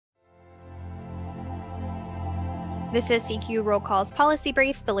This is CQ Roll Call's Policy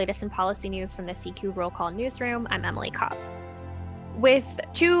Briefs, the latest in policy news from the CQ Roll Call newsroom. I'm Emily Kopp. With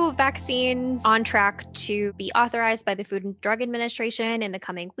 2 vaccines on track to be authorized by the Food and Drug Administration in the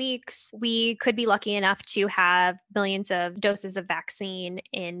coming weeks, we could be lucky enough to have millions of doses of vaccine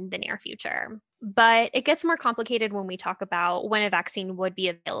in the near future. But it gets more complicated when we talk about when a vaccine would be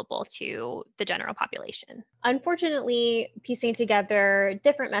available to the general population. Unfortunately, piecing together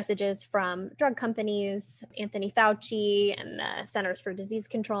different messages from drug companies, Anthony Fauci, and the Centers for Disease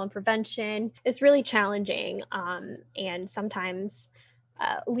Control and Prevention is really challenging and sometimes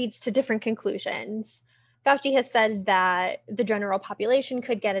leads to different conclusions. Fauci has said that the general population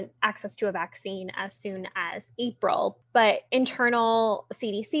could get access to a vaccine as soon as April, but internal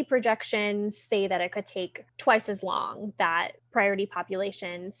CDC projections say that it could take twice as long, that priority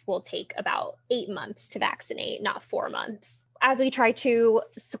populations will take about 8 months to vaccinate, not 4 months. As we try to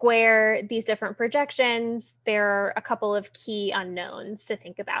square these different projections, there are a couple of key unknowns to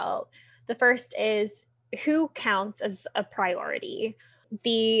think about. The first is who counts as a priority.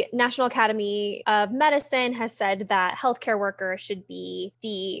 The National Academy of Medicine has said that healthcare workers should be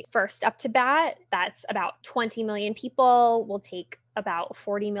the first up to bat. That's about 20 million people. Will take about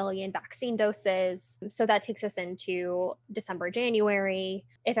 40 million vaccine doses. So that takes us into December, January,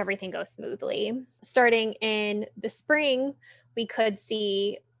 if everything goes smoothly. Starting in the spring, we could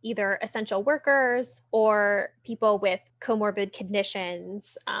see either essential workers or people with comorbid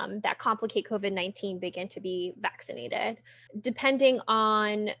conditions that complicate COVID-19 begin to be vaccinated. Depending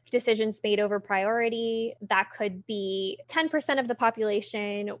on decisions made over priority, that could be 10% of the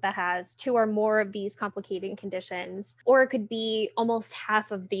population that has 2 or more of these complicating conditions, or it could be almost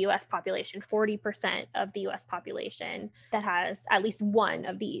half of the US population, 40% of the US population that has at least one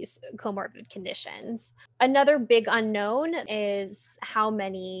of these comorbid conditions. Another big unknown is how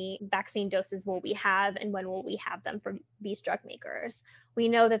many vaccine doses will we have and when will we have them from these drug makers. We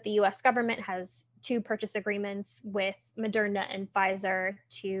know that the US government has 2 purchase agreements with Moderna and Pfizer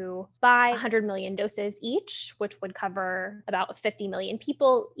to buy 100 million doses each, which would cover about 50 million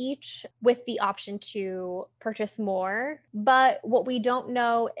people each, with the option to purchase more. But what we don't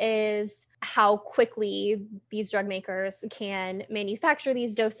know is how quickly these drug makers can manufacture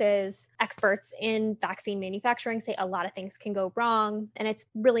these doses. Experts in vaccine manufacturing say a lot of things can go wrong, and it's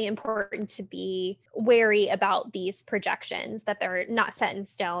really important to be wary about these projections, that they're not set in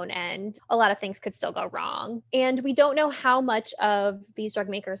stone and a lot of things could still go wrong. And we don't know how much of these drug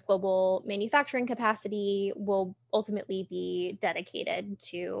makers' global manufacturing capacity will ultimately be dedicated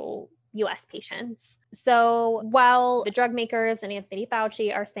to US patients. So while the drug makers and Anthony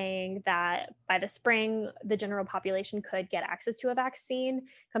Fauci are saying that by the spring, the general population could get access to a vaccine,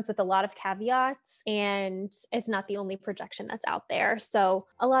 comes with a lot of caveats, and it's not the only projection that's out there. So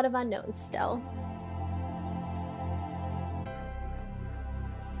a lot of unknowns still.